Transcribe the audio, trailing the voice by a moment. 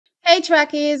Hey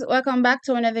trackies, welcome back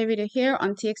to another video here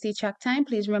on TXT Track Time.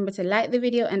 Please remember to like the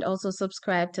video and also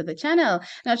subscribe to the channel.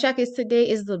 Now trackies, today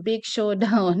is the big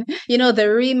showdown, the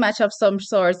rematch of some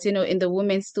sorts, in the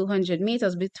women's 200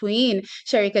 meters between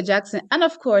Shericka Jackson and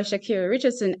of course Sha'carri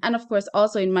Richardson. And of course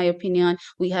also in my opinion,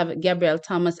 we have Gabrielle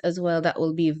Thomas as well that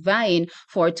will be vying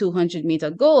for 200-meter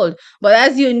gold. But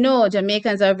as you know,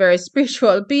 Jamaicans are very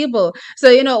spiritual people. So,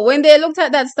 when they looked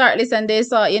at that start list and they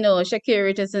saw, Sha'carri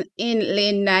Richardson in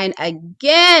lane 9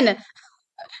 again,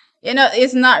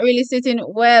 it's not really sitting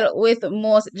well with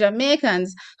most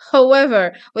Jamaicans.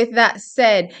 However, with that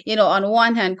said, on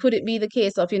one hand, could it be the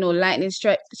case of, lightning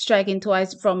striking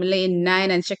twice from lane 9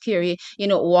 and Sha'carri,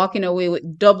 walking away with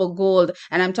double gold?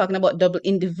 And I'm talking about double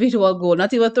individual gold,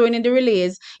 not even throwing in the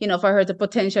relays, for her to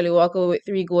potentially walk away with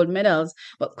 3 gold medals.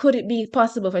 But could it be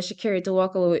possible for Sha'carri to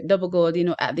walk away with double gold,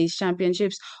 at these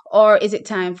championships? Or is it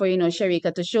time for,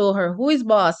 Shericka to show her who is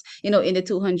boss, in the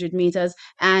 200 meters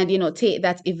and, take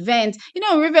that event,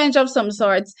 revenge of some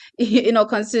sorts,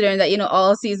 considering that,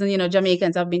 all season,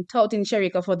 Jamaicans have been touting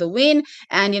Shericka for the win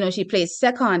and, she plays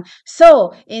second.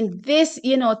 So in this,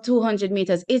 200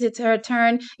 meters, is it her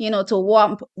turn, to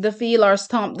whomp the field or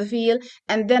stomp the field?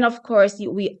 And then, of course,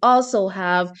 we also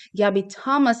have Gabby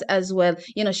Thomas as well.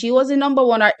 She was the number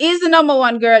one or is the number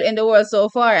one girl in the world so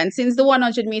far. And since the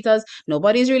 100 meters,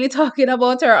 nobody's really talking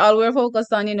about her. All we're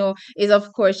focused on, is,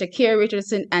 of course, Sha'carri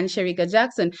Richardson and Shericka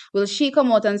Jackson. Will she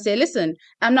come out and say, listen,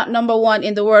 I'm not number one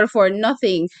in the world for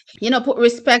nothing? Put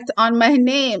respect on my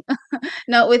name.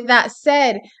 Now, with that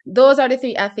said, those are the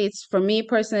 3 athletes for me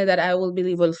personally that I will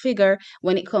believe will figure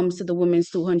when it comes to the women's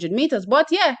 200 meters.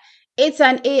 But yeah, it's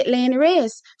an 8-lane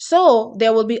race, so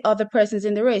there will be other persons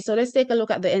in the race. So let's take a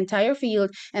look at the entire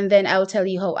field, and then I'll tell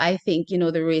you how I think,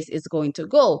 the race is going to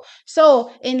go.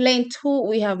 So in lane 2,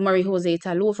 we have Marie-José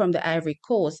Talou from the Ivory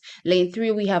Coast. Lane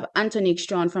 3, we have Antonique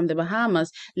Strawn from the Bahamas.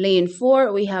 Lane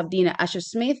 4, we have Dina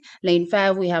Asher-Smith. Lane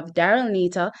 5, we have Daryl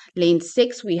Nita. Lane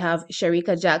 6, we have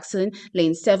Shericka Jackson.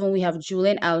 Lane 7, we have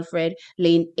Julian Alfred.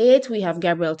 Lane 8, we have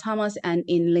Gabrielle Thomas. And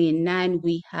in lane 9,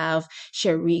 we have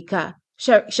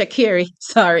Sha'carri,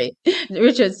 sorry,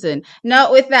 Richardson.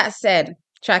 Now, with that said,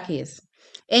 trackies,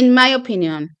 in my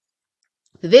opinion,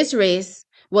 this race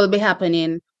will be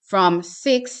happening from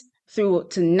 6 through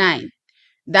to 9.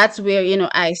 That's where,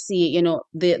 I see,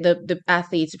 the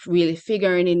athletes really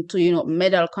figuring into,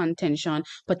 medal contention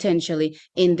potentially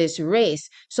in this race.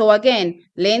 So again,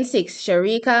 lane 6,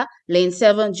 Shericka, lane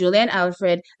 7, Julian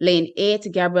Alfred, lane 8,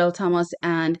 Gabrielle Thomas,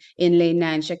 and in lane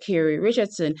 9, Sha'carri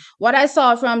Richardson. What I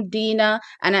saw from Dina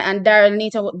and Daryl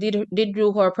Nita did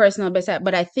do her personal best,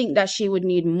 but I think that she would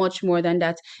need much more than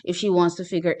that if she wants to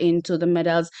figure into the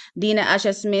medals. Dina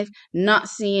Asher-Smith, not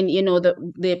seeing,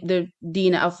 the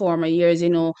Dina of former years,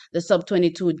 the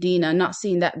sub-22 Dina, not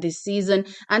seeing that this season.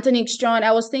 Antonique Strawn,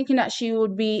 I was thinking that she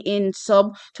would be in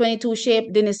sub-22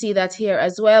 shape. Didn't see that here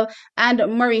as well. And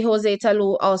Marie-José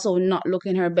Talou also not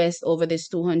looking her best over this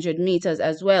 200 meters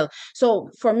as well. So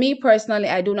for me personally,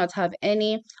 I do not have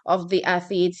any of the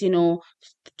athletes,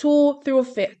 2 through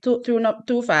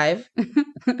 5,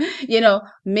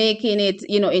 making it,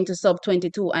 into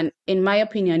sub-22. And in my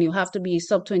opinion, you have to be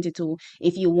sub-22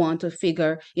 if you want to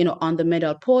figure, on the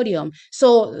medal podium.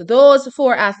 So those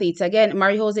 4 athletes, again,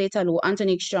 Marie-José Talou,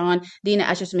 Antonique Strawn, Dina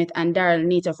Asher-Smith, and Daryl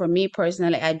Nita, for me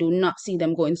personally, I do not see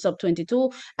them going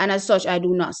sub-22. And as such, I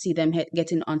do not see them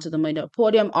getting onto the medal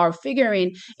podium or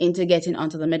figuring into getting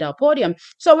onto the medal podium.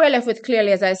 So we're left with,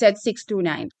 clearly, as I said, 6 through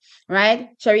 9, right?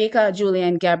 Shericka,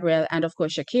 Julian, Gabrielle, and of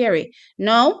course, Sha'carri.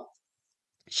 Now,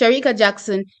 Shericka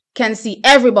Jackson can see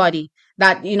everybody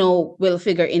that, will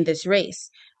figure in this race.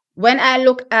 When I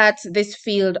look at this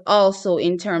field also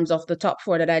in terms of the top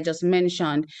 4 that I just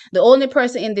mentioned, the only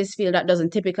person in this field that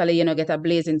doesn't typically, get a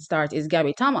blazing start is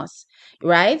Gabby Thomas,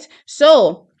 right?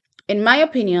 So, in my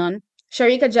opinion,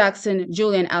 Shericka Jackson,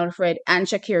 Julian Alfred, and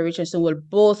Sha'carri Richardson will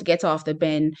both get off the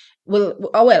bend.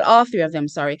 All 3 of them,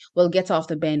 will get off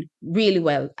the bend really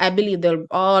well. I believe they'll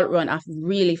all run a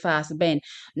really fast bend.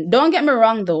 Don't get me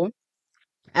wrong, though.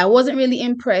 I wasn't really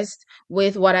impressed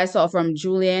with what I saw from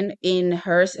Julian in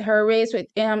her race with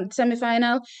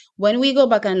semifinal. When we go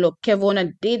back and look,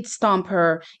 Kevona did stomp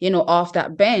her, off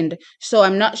that bend. So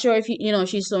I'm not sure if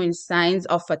she's showing signs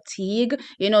of fatigue,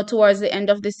 towards the end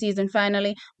of the season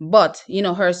finally. But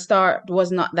her start was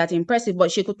not that impressive,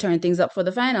 but she could turn things up for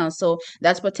the final. So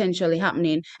that's potentially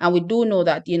happening. And we do know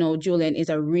that Julian is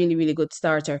a really, really good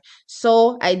starter.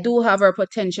 So I do have her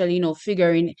potentially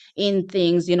figuring in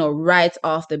things right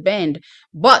off the bend.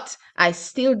 But I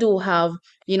still do have,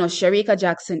 Shericka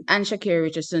Jackson and Sha'carri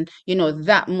Richardson,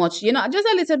 that much,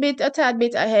 just a tad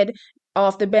bit ahead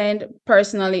off the bend,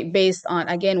 personally, based on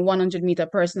again 100-meter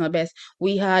personal best,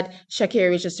 we had Sha'carri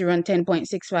Richardson run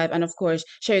 10.65, and of course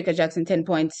Shericka Jackson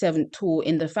 10.72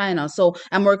 in the final. So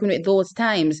I'm working with those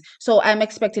times. So I'm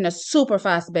expecting a super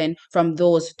fast bend from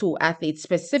those two athletes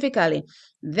specifically.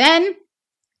 Then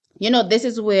this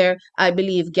is where I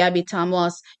believe Gabby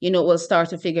Thomas, will start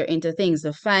to figure into things.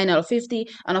 The final 50.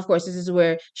 And of course, this is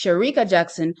where Shericka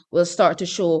Jackson will start to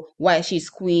show why she's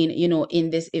queen, in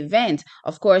this event.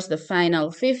 Of course, the final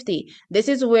 50. This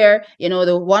is where, the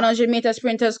 100-meter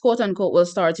sprinters, quote unquote, will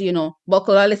start to,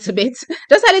 buckle a little bit,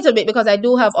 just a little bit, because I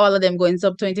do have all of them going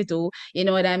sub 22. You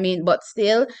know what I mean? But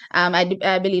still,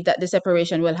 I believe that the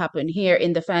separation will happen here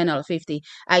in the final 50.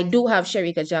 I do have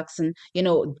Shericka Jackson,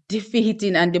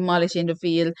 defeating and demolishing the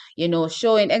field,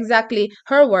 showing exactly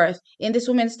her worth in this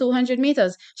women's 200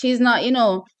 meters. She's not,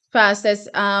 fastest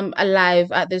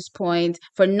alive at this point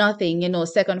for nothing,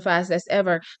 second fastest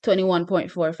ever,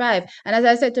 21.45. And as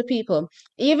I said to people,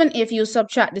 even if you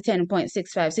subtract the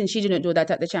 10.65, since she didn't do that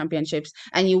at the championships,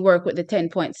 and you work with the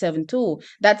 10.72,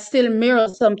 that still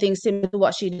mirrors something similar to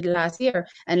what she did last year.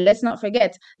 And let's not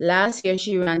forget, last year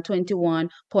she ran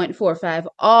 21.45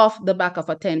 off the back of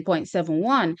a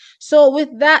 10.71. So with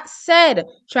that said,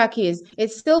 trackies,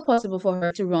 it's still possible for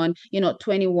her to run,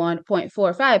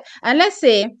 21.45. And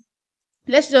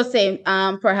let's just say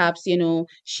perhaps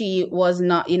she was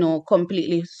not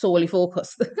completely solely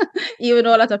focused. Even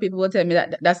though a lot of people will tell me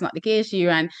that that's not the case. She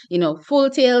ran full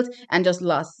tilt and just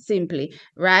lost simply,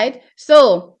 right?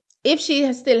 So if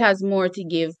she still has more to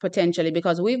give potentially,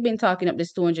 because we've been talking up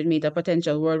this 200-meter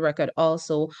potential world record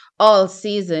also all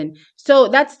season. So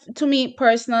that's, to me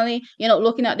personally,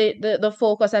 looking at the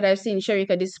focus that I've seen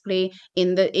Shericka display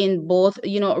in both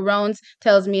rounds,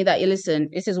 tells me that, you listen,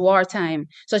 this is wartime.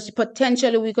 So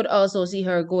potentially we could also see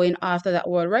her going after that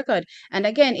world record. And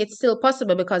again, it's still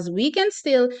possible, because we can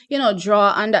still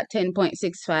draw on that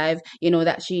 10.65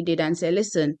 that she did, and say,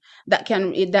 listen, that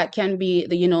can be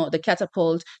the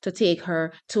catapult to take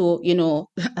her to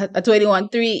a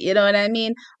 21.3. You know what I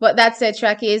mean? But that said,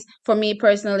 track is, for me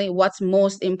personally, what's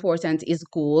most important is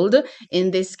gold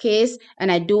in this case,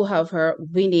 and I do have her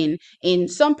winning in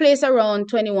some place around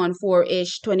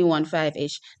 21.4-ish,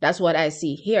 21.5-ish. That's what I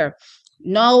see here.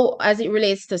 Now, as it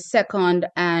relates to second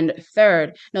and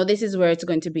third, now this is where it's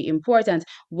going to be important.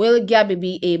 Will Gabby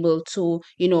be able to,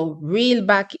 reel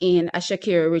back in a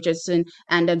Sha'carri Richardson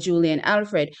and a Julian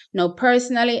Alfred? Now,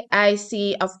 personally, I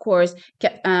see, of course,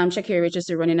 Sha'carri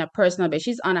Richardson running a personal best.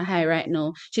 She's on a high right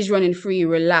now. She's running free,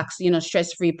 relaxed,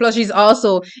 stress free. Plus, she's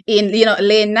also in,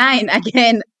 lane 9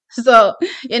 again. So,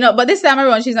 but this time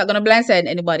around, she's not going to blindside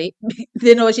anybody.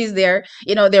 They know she's there.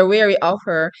 They're wary of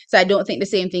her. So I don't think the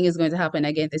same thing is going to happen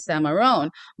again this time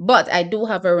around. But I do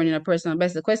have her running a personal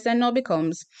best. The question now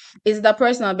becomes, is that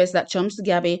personal best that trumps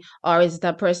Gabby, or is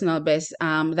that personal best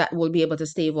that will be able to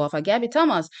stave off a Gabby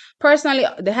Thomas? Personally,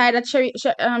 the high that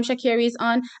Sha'carri is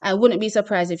on, I wouldn't be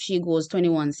surprised if she goes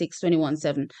 21.6,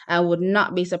 21.7. I would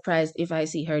not be surprised if I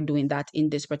see her doing that in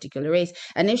this particular race.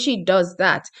 And if she does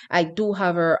that, I do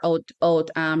have her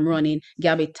running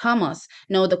Gabby Thomas.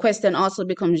 Now the question also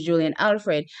becomes Julian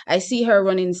Alfred. I see her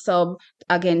running sub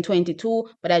again 22,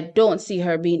 but I don't see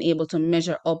her being able to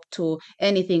measure up to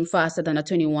anything faster than a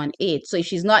 21.8. So if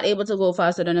she's not able to go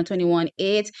faster than a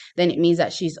 21.8, then it means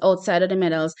that she's outside of the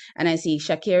medals, and I see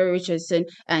Sha'carri Richardson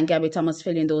and Gabby Thomas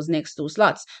filling those next two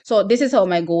slots. So this is how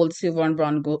my gold, silver, and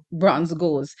bronze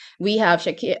goes. We have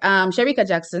Shericka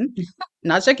Jackson,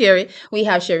 not Sha'carri. We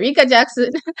have Shericka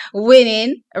Jackson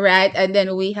winning, right? And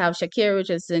then we have Sha'carri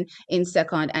Richardson in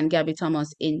second and Gabby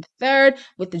Thomas in third,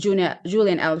 with the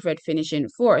Julian Alfred finishing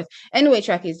fourth. Anyway,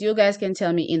 trackies, you guys can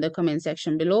tell me in the comment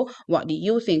section below, what do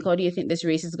you think? How do you think this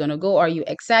race is going to go? Are you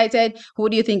excited? Who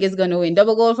do you think is going to win?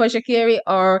 Double gold for Sha'carri,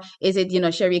 or is it,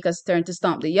 Shericka's turn to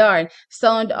stomp the yard?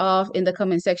 Sound off in the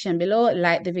comment section below.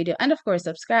 Like the video, and of course,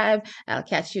 subscribe. I'll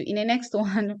catch you in the next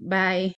one. Bye.